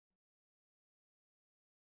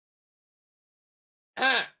A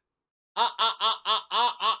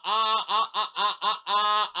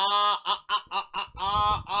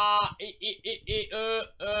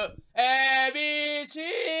B C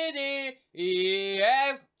D E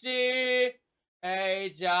F G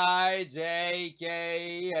H I J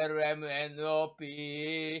K L M N O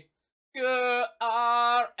P Q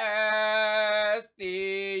R S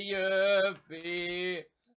T U V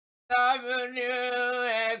W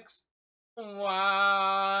X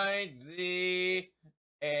Y Z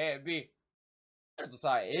A B。だと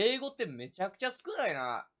さ、英語ってめちゃくちゃ少ない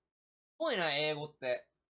な。すごいな、英語って。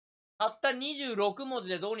たった26文字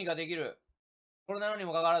でどうにかできる。これなのに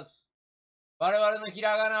もかかわらず、我々のひ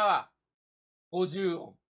らがなは50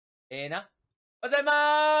音。な。おはようございま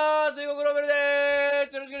ーす。Yukoku Roberu でー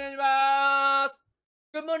す。よろしくお願いしまーす。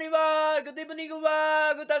Good morning はー、Good evening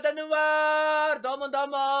はー、Good afternoon はー、どうもどう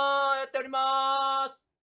もー、やっておりまーす。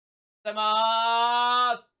おはようござい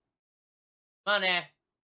まーす。まあね、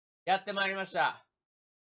やってまいりました。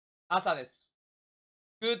朝です。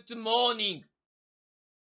Good morning.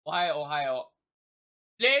 おはようおはよ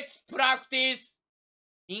う。Let's practice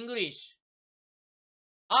English.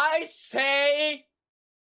 I say,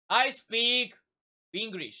 I speak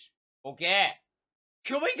English. Okay.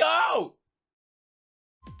 Here we go!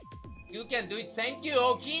 You can do it. Thank you,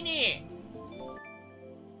 Okini.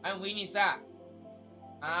 I'm winning, sir.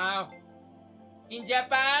 In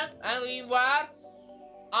Japan, I'm in what?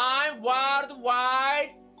 I'm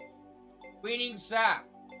worldwide winning, sir.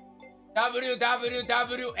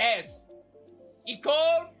 WWWS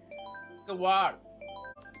equal the world.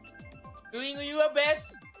 Doing your best?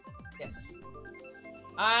 Yes.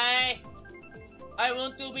 I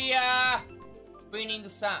want to be a winning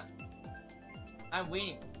son. I'm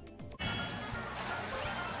winning.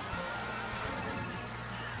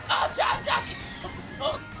 あ、ちゃんちゃん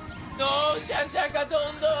のちゃんちゃんが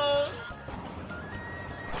どんど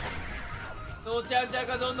んのちゃんちゃん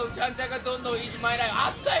がどんどんちゃんちゃんがどんどんいじまいない。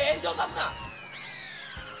あっちゃい炎上さすな。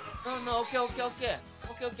No, okay, okay, okay.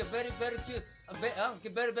 Okay, okay, very, very cute. Okay,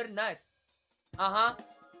 very, very nice. Uh-huh.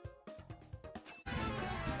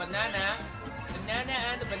 Banana. Banana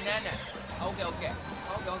and banana. Okay, okay.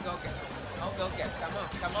 Okay, okay, okay. Okay, okay. Come on,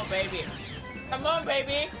 come on, baby. Come on,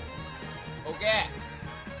 baby. Okay.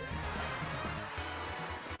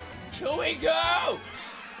 Here we go.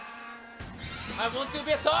 I want to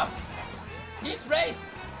be a top. This race.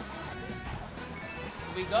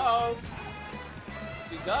 Here we go.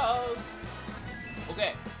 We go.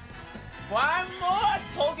 Okay. One more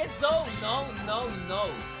target zone. No, no, no.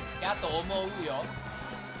 やと思うよ。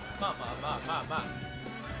まあまあまあまあまあ。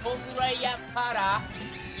こんぐらいやったら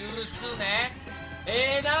許すね。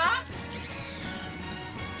な。な。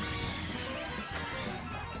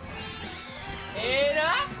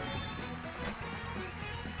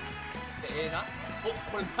な。お、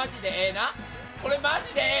これマジでな。これマ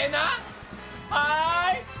ジでな。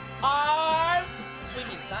はーい。I'm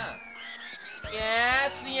winning son.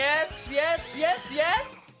 Yes, yes, yes, yes, yes.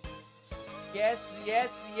 Yes,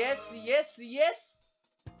 yes, yes, yes, yes.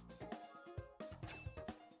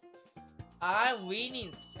 I'm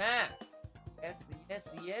winning son. Yes, yes,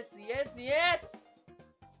 yes, yes, yes.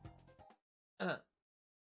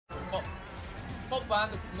 Pop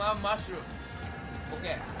and mushroom.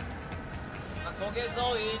 Okay.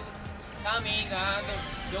 Togezo is coming and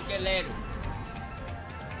yokereru.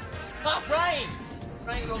 Ah, flying!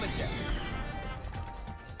 Flying Roberu.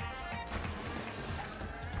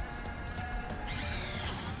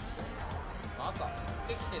 また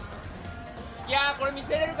できてんだ。いやー、これ見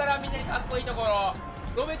せれるから、みんなにかっこいいところ。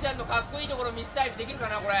ロベちゃんのかっこいいところ見せたい。できるか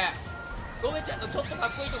なこれ。ロベちゃんのちょっとか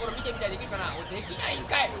っこいいところ見てみたい。できるかな。俺できないん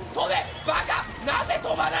かい。飛べバカ。なぜ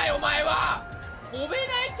飛ばないお前は。飛べない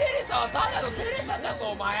テレサはただのテレサだぞ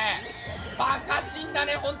お前。バカチンだ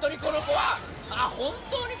ね本当にこの子は。あ、本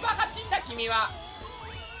当にバカチンだ君は。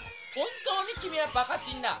本当に君はバカ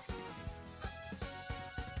チンだ。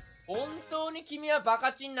本当に君はバ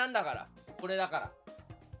カチンなんだから。これだから。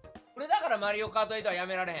これだからマリオカート8はや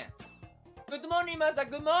められへん。グッドモーニングマスター、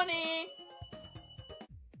グッドモーニン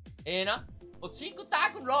グ。な。お、チク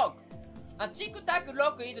タクロック。あ、チクタクロ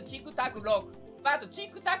ック、いいとチクタクロック。バット、チ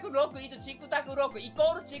クタクロック、いいとチクタクロック、イ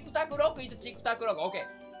コールチクタクロック、いいとチクタクロック。オッケ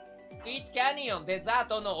ー。イーツキャニオン、デザー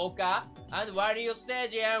トの丘、and ワリオスタ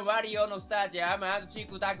ジアム、ワリオのスタジアム、and チ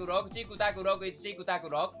クタクロック、チクタクロック、いつチクタク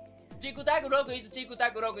ロック。チクタクロック、いつチク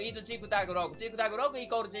タクロック、いつチクタクロック、チクタクロック、イ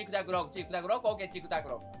コールチクタクロック、チクタクロック、オッケー、チクタク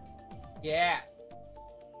ロック。Yes.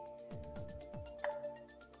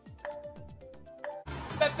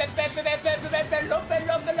 ペペペペペペペペペロペ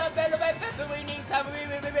ロペロペロペペペウィニングサムウィウ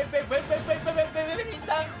ィウィウィウィウィウィウィウィウィウィニング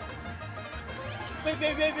サム。Wait,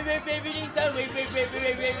 Lisa. Wait,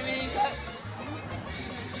 Lisa.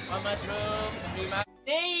 One mushroom.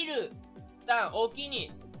 Neil. San,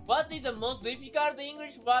 Okini. What is the most difficult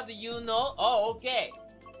English word you know? Oh, okay.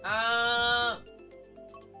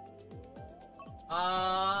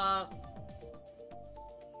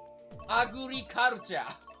 Agriculture.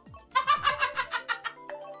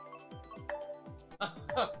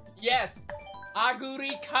 Yes.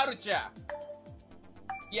 Agriculture.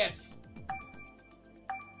 Yes.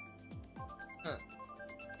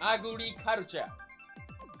 Agriculture.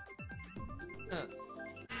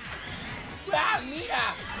 Wow,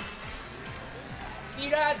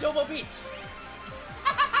 Mira Jovovich.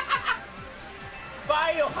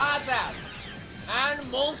 Biohazard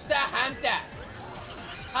and Monster Hunter.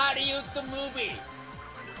 Hollywood movie.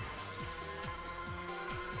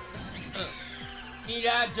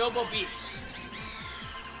 Mira Jovovich.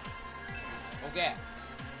 Okay.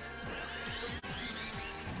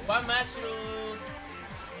 One mushroom.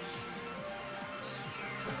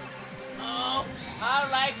 Oh, I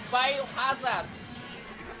like Biohazard.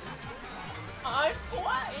 I'm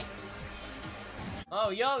quiet.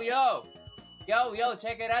 Oh, yo,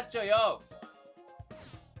 check it out, yo.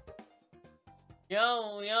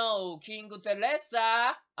 Yo, King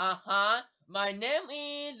Teresa. My name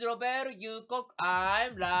is Roberu Yukoku.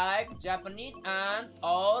 I'm like Japanese and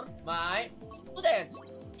all my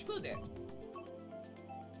students.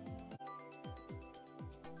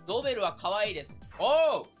 ロベルは可愛いです。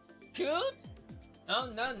Oh, cute? No.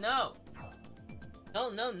 No.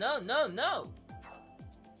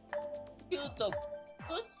 Cute,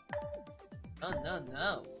 good? No.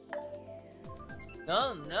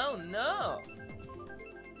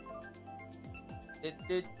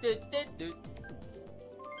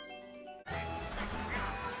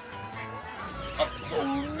 Oh,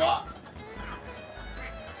 no.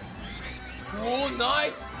 Oh,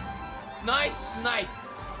 nice snipe.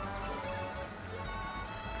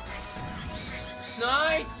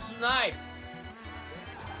 Nice snipe.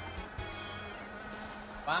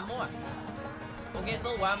 One more. Okay, so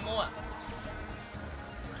one more.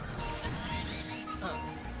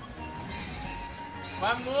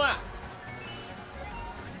 One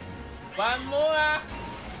more.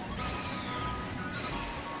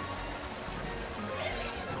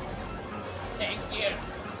 Thank you.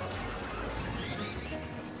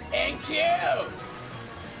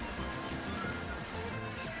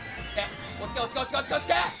 Let's go.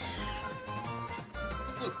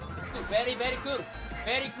 Good. Very cool.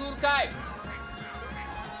 Very cool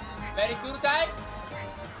time.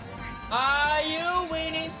 Are you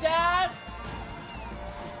winning, Sam?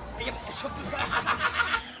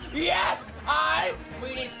 Yes, I'm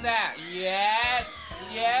winning, Sam. Yes.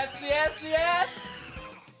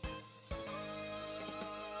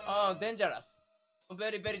 Oh, dangerous.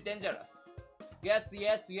 Very dangerous. Yes.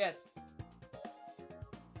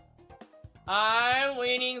 I'm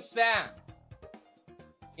winning, Sam.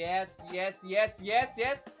 Yes.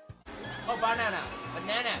 Oh, banana.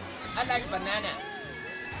 I like banana.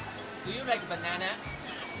 Do you like banana?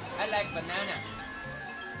 I like banana.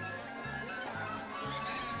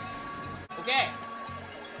 Okay.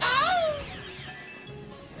 Ow!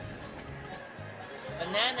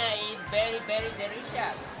 Banana is very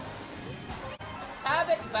delicious. Have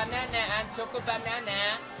it banana and choco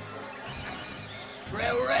banana.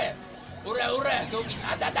 Ure. ドキ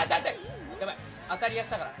あたやばい当たりやし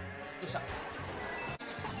たからどうした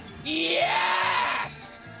イエ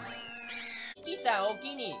スキキさんお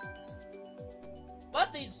気に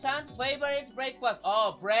What is Sam's favorite breakfast?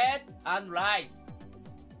 Oh, bread and rice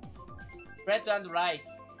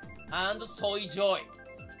and soy joy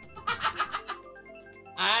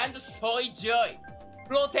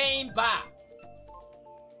protein bar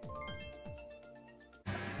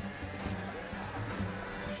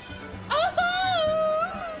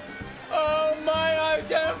Oh my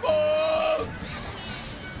item food!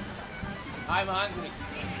 I'm hungry.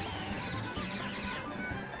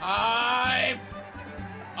 I'm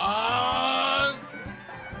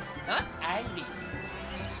not angry.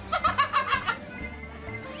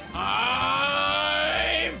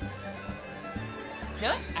 I'm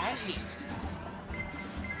not angry.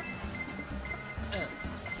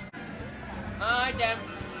 Item.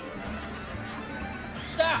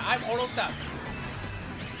 Star, I'm Holostar.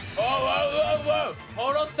 Whoa!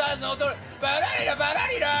 Holostar no door.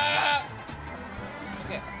 Bararira!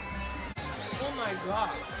 Okay. Oh my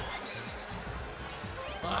god.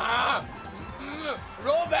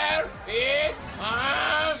 Robert is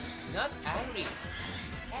not angry.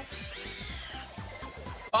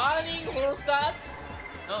 Burning Holostar?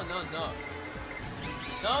 No.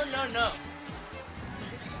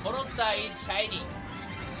 Holostar is shiny.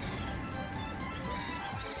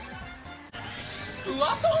 ふ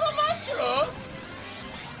わとろマッシュル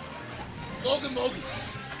もぐもぐ。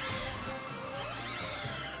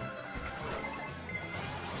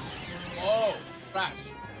おう、フラッシ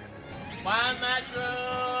ュ。1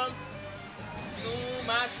 mushroom, 2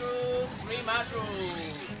 mushroom, 3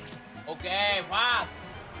 mushroom. Okay, fast.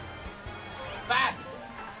 Fast.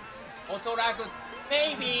 おそらく、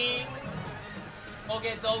maybe. ト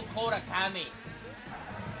ゲゾウコーラ神。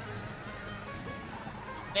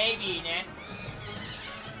maybe ね。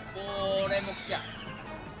これも来ちゃう。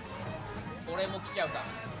これも来ちゃうか。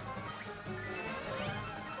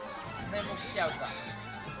これも来ちゃうか。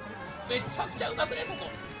めちゃくちゃうまくね、こ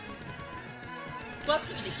こ。うま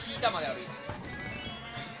すぎて引いたまであるよ。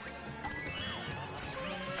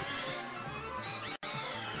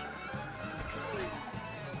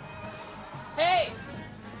Hey!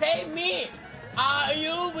 Hey me! Are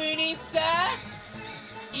you winning, sir?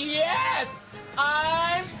 Yes!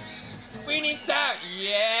 I'm winning, sir!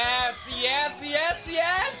 Yes! Yes! Yes!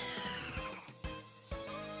 Yes!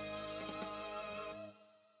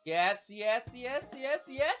 Yes! Yes! Yes! Yes!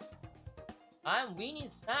 Yes! I'm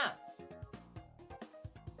winning, sir!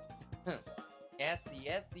 Yes!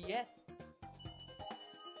 Yes! Yes!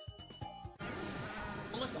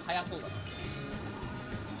 この人速そうだな。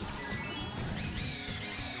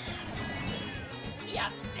や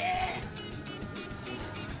って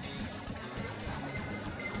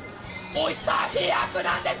ー。おいさ、飛躍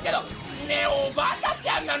なんですけどねえ、おバカち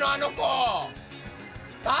ゃんなのあの子。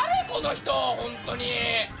誰この人、本当に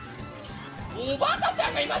おバカちゃ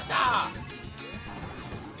んがいました。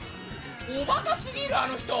おバカすぎるあ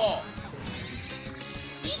の人。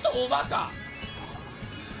いいとおバカ、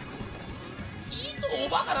いいとお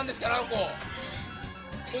バカなんですからあの子。ほ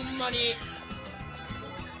んまに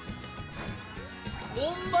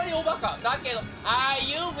ほんまにおバカだけど。 Are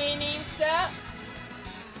you winning, sir?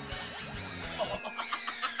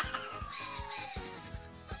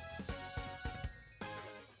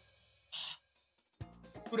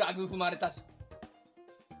 フラグ踏まれたし。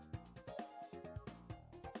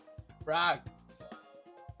フラグ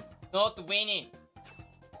Not winning,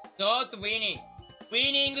 Not winning,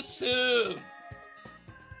 Winning soon.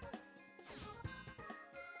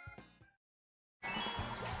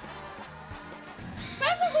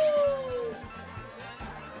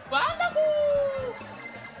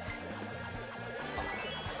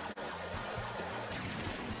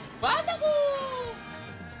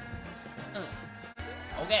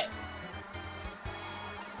 Okay.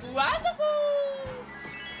 Wonderful!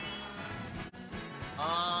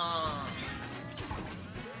 あ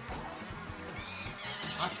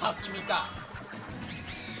あ、君か。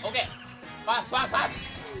Okay. Fast, fast, fast.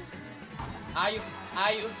 Are you? No.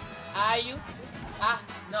 Are you?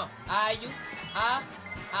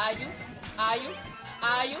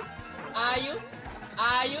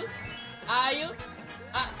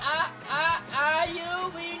 Are you?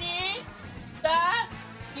 Winning? That?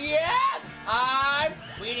 Yes! I'm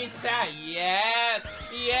winning, sir. Yes!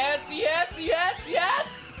 Yes! Yes! Yes! Yes!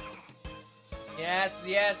 Yes!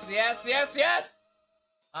 Yes! Yes! Yes! Yes!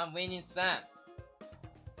 I'm winning, sir.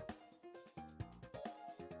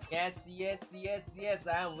 Yes! Yes! Yes! Yes!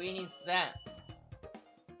 I'm winning, sir.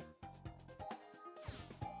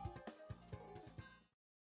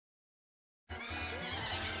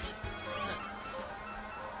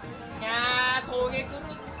 いやー、トゲくん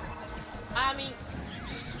にアーミン。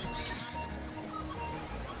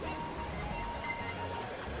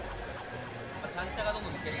ちゃんちゃがどんど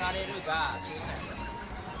ん消されるがしょうがない。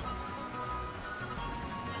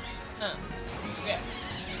オッケー。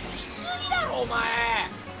きすぎだろお前。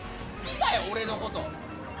見たよ俺のこと。こ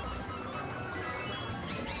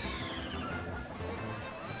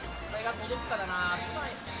れが届くかだな。しょうがな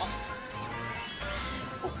い。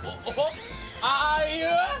あ、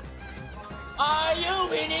Are you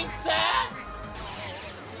winning, sir?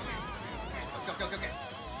 オッケーオ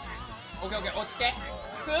ッケー、落ち着け。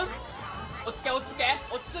落ち着け落ち着け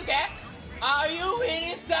落ち着け。 Are you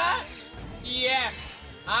winning, sir? Yes,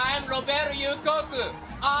 I'm Roberu Yukoku.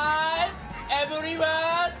 I'm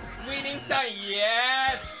everyone winning, sir.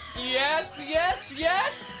 Yes, yes, yes,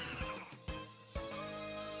 yes.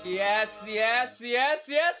 Yes, yes, yes,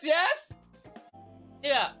 yes, yes.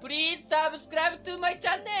 では、Please subscribe to my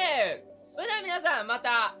channel. それでは皆さん、ま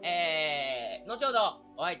た、後ほど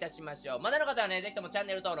お会いいたしましょう。まだの方はね、ぜひともチャン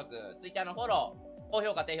ネル登録、Twitter のフォロー、高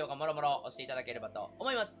評価、低評価、もろもろ押していただければと思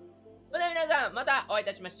います。それでは皆さん、またお会いい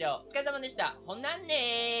たしましょう。お疲れ様でした。ほんなん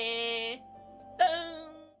ねー。ドーン。